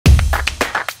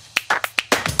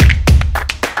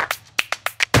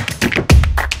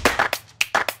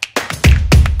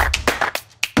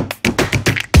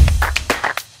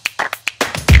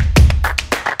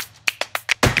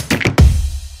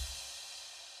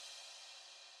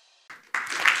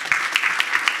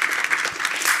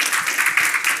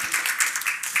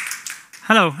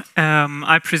Hello,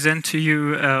 I present to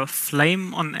you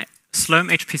Flame on SLURM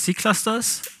HPC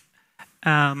clusters,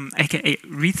 aka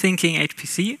Rethinking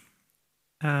HPC.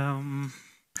 I'm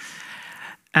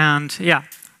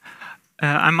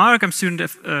Marc, I'm a student at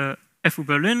FU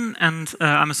Berlin, and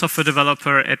I'm a software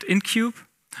developer at InCube.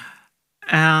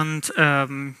 And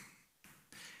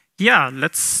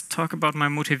let's talk about my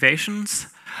motivations.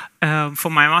 For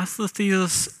my master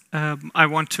thesis, I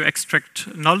want to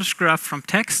extract knowledge graph from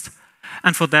text.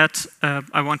 And for that,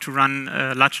 I want to run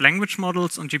large language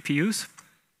models on GPUs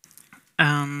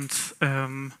and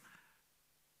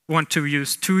want to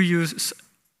use tool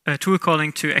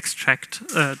calling to extract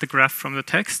the graph from the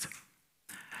text.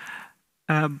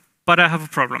 But I have a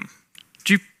problem.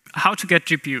 How to get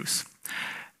GPUs?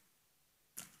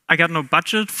 I got no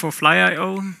budget for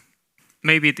Fly.io.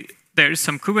 Maybe there is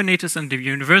some Kubernetes in the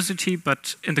university,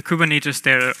 but in the Kubernetes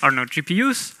there are no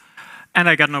GPUs. And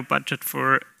I got no budget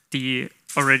for the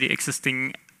already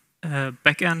existing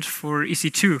backend for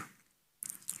EC2.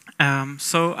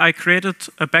 So I created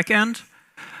a backend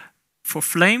for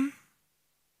Flame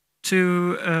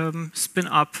to spin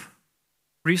up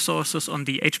resources on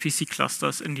the HPC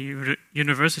clusters in the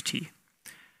university.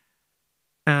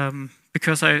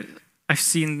 Because I've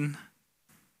seen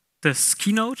this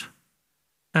keynote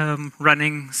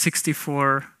running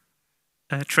 64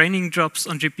 training jobs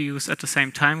on GPUs at the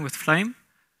same time with Flame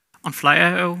on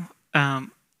Fly.io,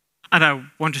 and I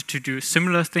wanted to do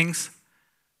similar things.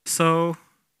 So,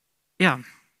 yeah.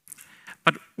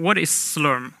 But what is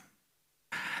SLURM?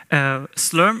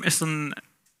 SLURM is an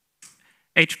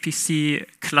HPC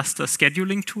cluster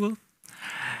scheduling tool.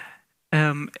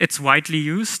 It's widely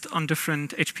used on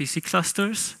different HPC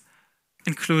clusters,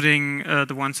 including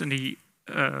the ones in the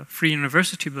Free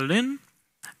University Berlin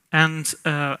and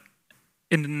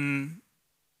in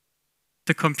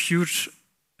the compute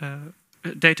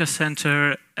data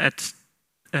center at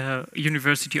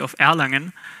University of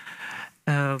Erlangen,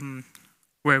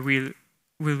 where we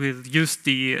will use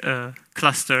the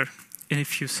cluster in a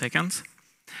few seconds.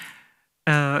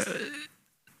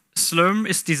 SLURM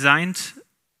is designed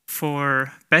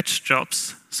for batch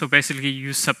jobs. So basically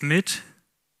you submit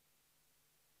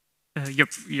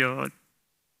your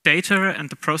data and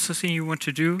the processing you want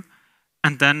to do,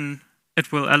 and then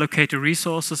it will allocate the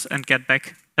resources and get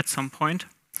back at some point.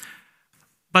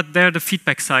 But there the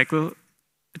feedback cycle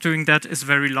doing that is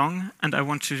very long, and I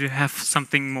want to have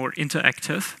something more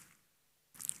interactive.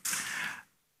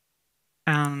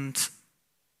 And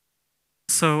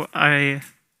so I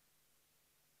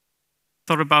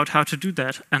thought about how to do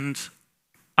that, and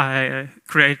I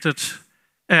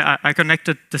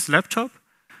connected this laptop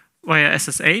via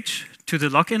SSH to the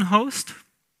login host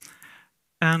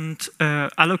and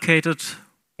allocated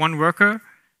one worker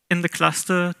in the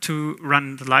cluster to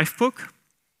run the Livebook.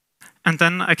 And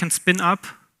then I can spin up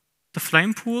the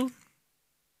Flame pool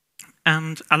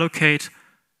and allocate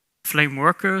Flame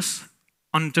workers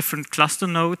on different cluster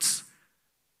nodes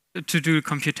to do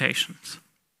computations.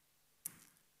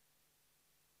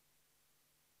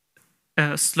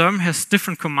 SLURM has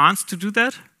different commands to do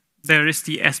that. There is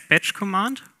the sbatch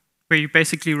command, where you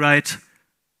basically write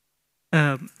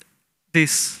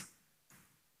these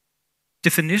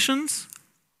definitions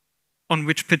on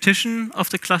which partition of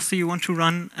the cluster you want to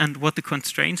run and what the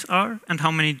constraints are and how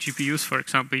many GPUs, for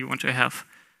example, you want to have.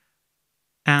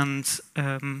 And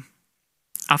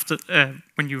after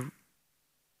when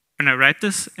I write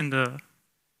this in the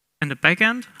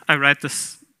backend, I write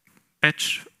this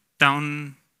batch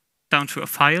down to a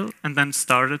file and then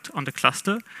start it on the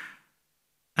cluster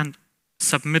and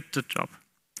submit the job.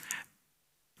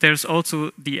 There's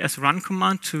also the srun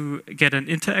command to get an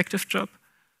interactive job.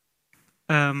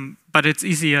 But it's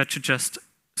easier to just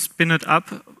spin it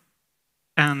up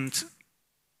and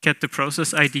get the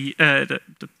process ID, the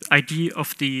ID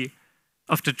of the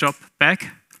job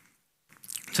back.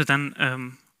 So then,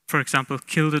 for example,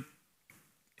 kill the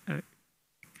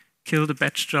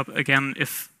batch job again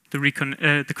if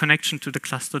the connection to the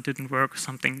cluster didn't work,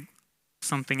 something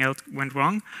else went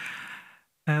wrong.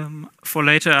 For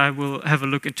later, I will have a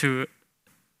look into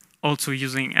also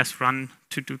using srun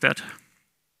to do that.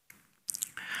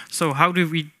 So how do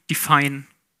we define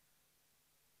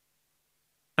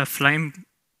a Flame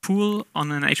pool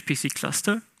on an HPC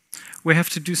cluster? We have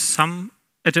to do some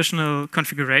additional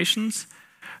configurations.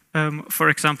 For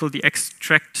example, the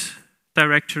extract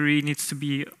directory needs to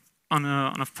be on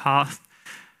a path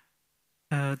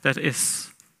that is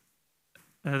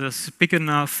big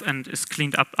enough and is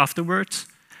cleaned up afterwards.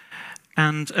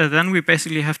 And then we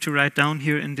basically have to write down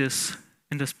here in this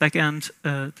backend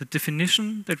the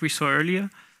definition that we saw earlier,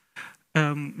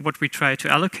 what we try to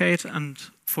allocate, and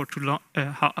for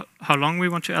how long we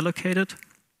want to allocate it.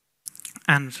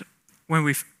 And when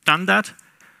we've done that,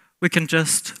 we can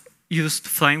just use the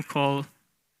flame call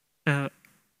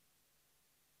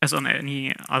as on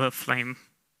any other flame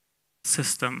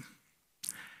system.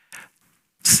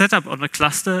 Setup on a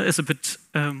cluster is a bit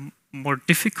more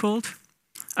difficult,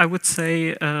 I would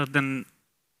say, than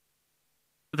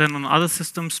on other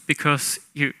systems, because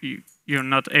you're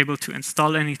not able to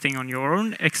install anything on your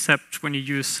own except when you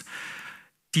use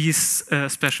these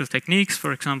special techniques.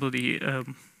 For example, the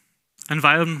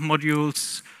environment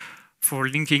modules for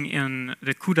linking in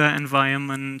the CUDA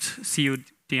environment,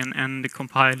 CUDNN, the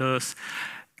compilers.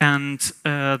 And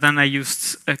then I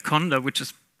used Conda, which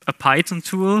is a Python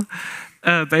tool,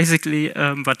 basically,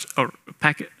 a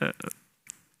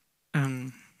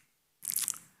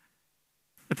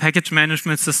package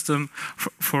management system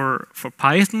for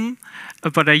Python,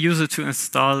 but I use it to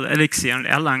install Elixir and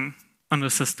Erlang on the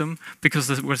system because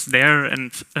it was there,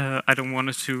 and I don't want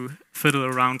it to fiddle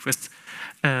around with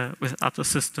other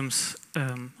systems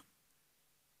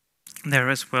there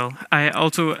as well. I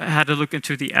also had a look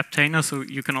into the apptainer, so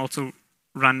you can also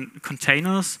run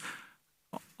containers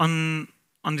on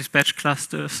these batch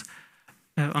clusters,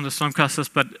 on the Slurm clusters,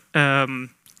 but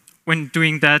when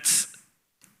doing that,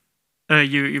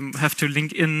 you have to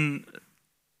link in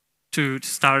to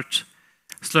start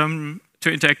Slurm,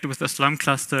 to interact with the Slurm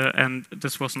cluster, and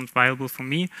this wasn't viable for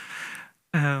me.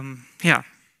 Yeah.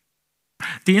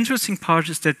 The interesting part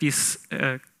is that these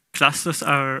clusters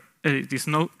are,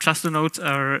 cluster nodes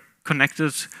are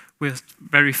connected with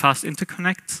very fast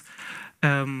interconnects.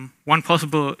 One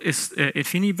possible is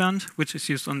InfiniBand, which is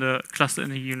used on the cluster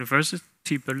in the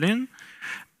University Berlin.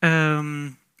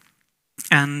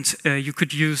 And you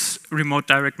could use remote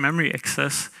direct memory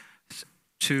access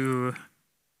to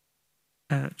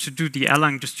do the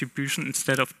Erlang distribution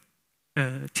instead of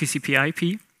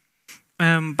TCP/IP.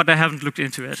 But I haven't looked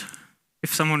into it.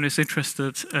 If someone is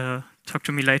interested, talk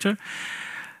to me later.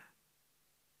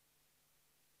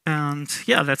 And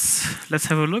yeah, let's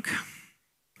have a look.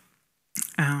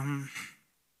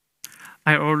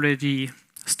 I already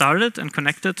started and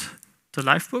connected the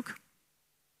Livebook.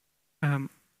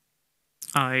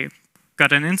 I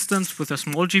got an instance with a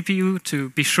small GPU to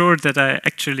be sure that I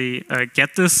actually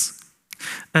get this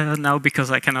now,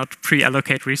 because I cannot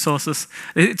pre-allocate resources.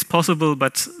 It's possible,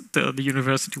 but the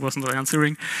university wasn't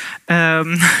answering.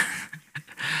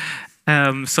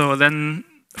 So then,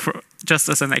 just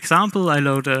as an example, I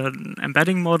load an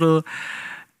embedding model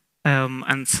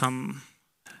and some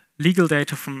legal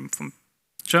data from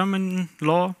German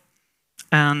law,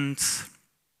 and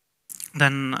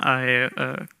then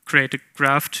I create a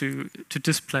graph to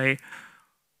display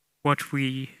what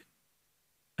we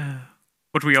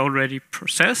already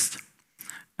processed,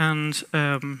 and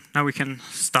now we can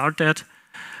start that.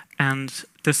 And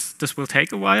this will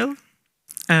take a while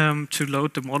to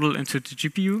load the model into the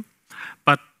GPU,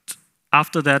 but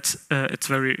after that, it's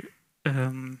very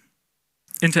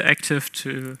interactive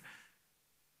to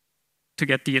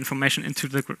get the information into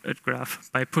the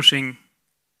graph by pushing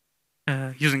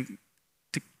using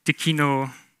the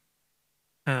Kino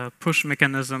push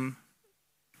mechanism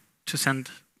to send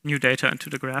new data into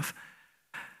the graph.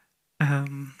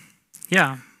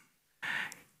 Yeah,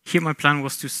 here my plan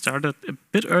was to start it a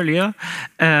bit earlier,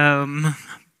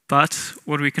 but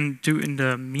what we can do in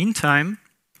the meantime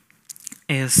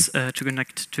is to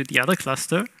connect to the other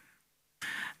cluster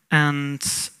and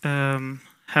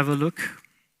have a look.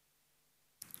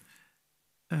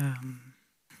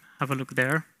 Have a look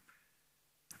there,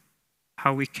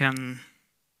 how we can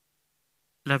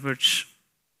leverage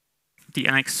the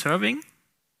NX serving.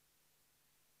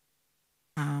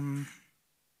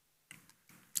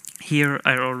 Here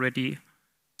I already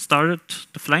started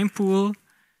the flame pool,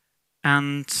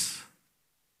 and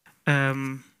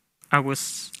I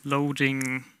was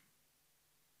loading.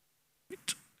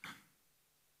 Wait.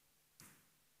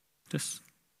 This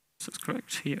is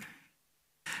correct here.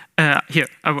 Here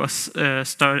I was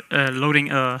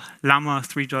loading a Llama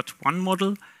 3.1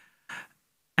 model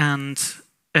and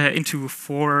into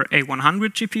 4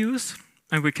 A100 GPUs,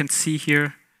 and we can see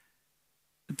here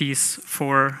these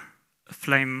 4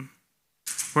 flame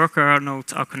worker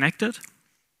nodes are connected.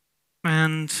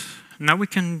 And now we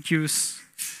can use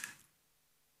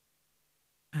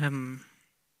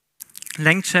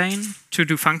Langchain to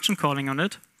do function calling on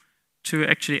it to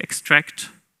actually extract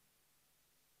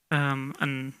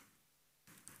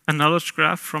a knowledge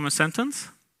graph from a sentence.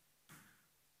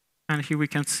 And here we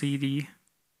can see the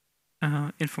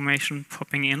information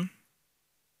popping in.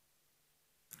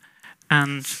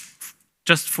 And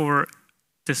just for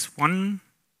this one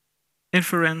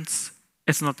inference,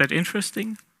 it's not that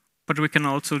interesting, but we can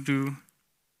also do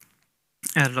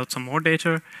lots of more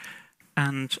data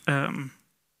and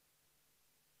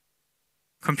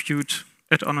compute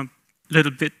it on a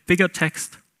little bit bigger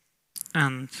text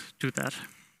and do that.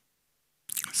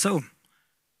 So,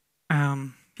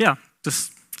 yeah,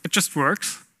 it just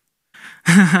works.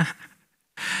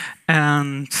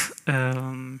 And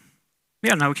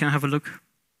yeah, now we can have a look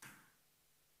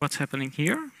what's happening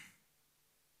here.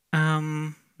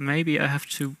 Maybe I have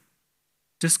to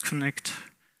disconnect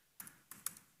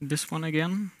this one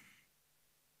again,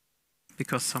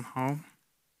 because somehow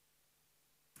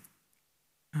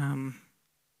 2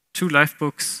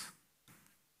 Livebooks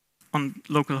on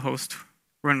localhost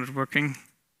were not working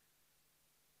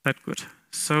that good.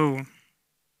 So,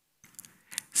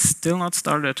 still not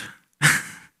started.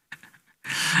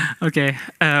 Okay,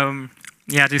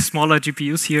 yeah, these smaller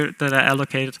GPUs here that I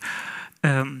allocated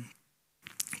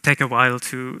take a while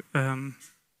to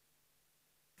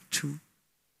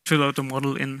load the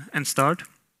model in and start,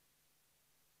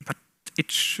 but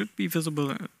it should be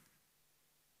visible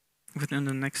within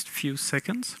the next few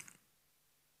seconds.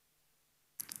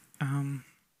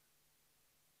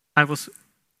 I was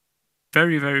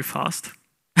very, very fast.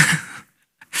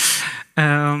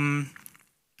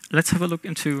 Let's have a look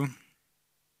into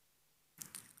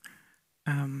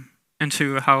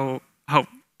how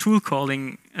tool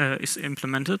calling is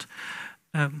implemented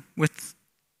with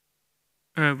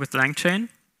Langchain.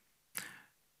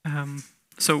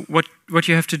 So what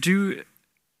you have to do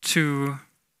to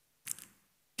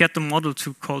get the model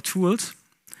to call tools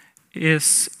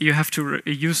is you have to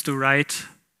use the right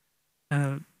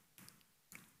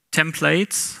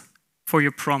templates for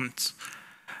your prompts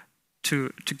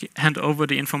to hand over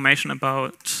the information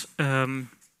about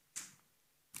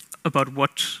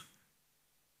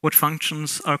what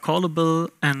functions are callable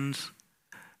and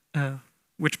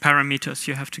which parameters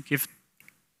you have to give.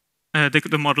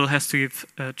 The model has to give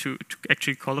to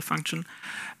actually call a function.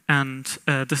 And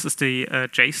this is the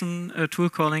JSON tool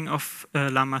calling of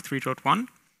Llama 3.1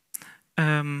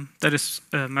 that is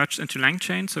merged into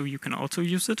Langchain, so you can also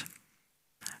use it.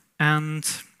 And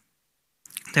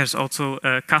there's also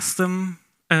a custom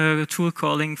tool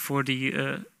calling for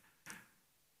the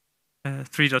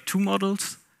 3.2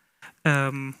 models,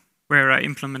 where I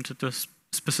implemented this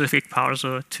specific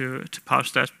parser to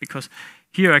parse that, because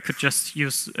here I could just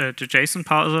use the JSON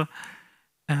parser,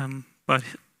 but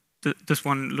this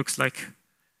one looks like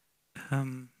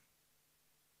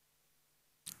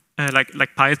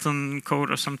Python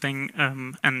code or something,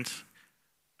 and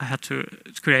I had to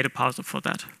create a parser for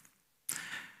that.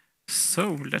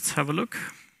 So let's have a look.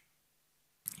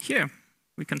 Here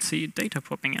we can see data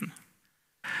popping in.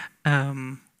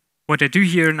 What I do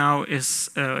here now is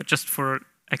just for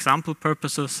example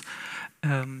purposes,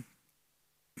 create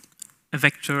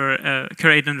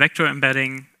a vector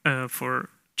embedding for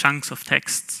chunks of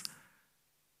texts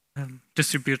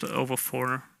distributed over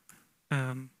 4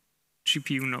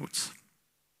 GPU nodes.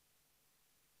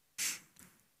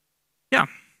 Yeah.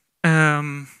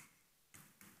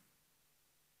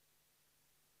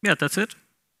 Yeah, that's it.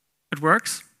 It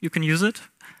works. You can use it.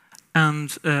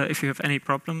 And if you have any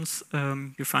problems,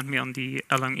 you find me on the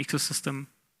Erlang ecosystem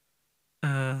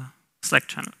Slack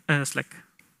channel. Slack.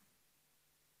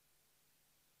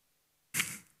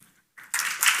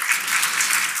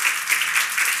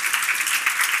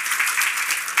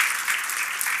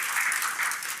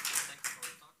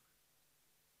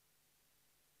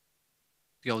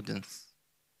 The audience.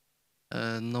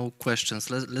 No questions.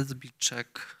 Let's check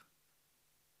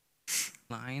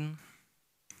line.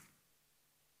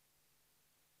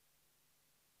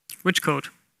 Which code?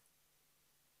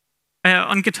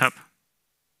 On GitHub.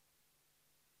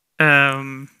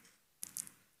 I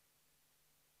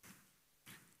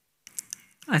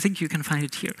think you can find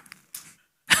it here.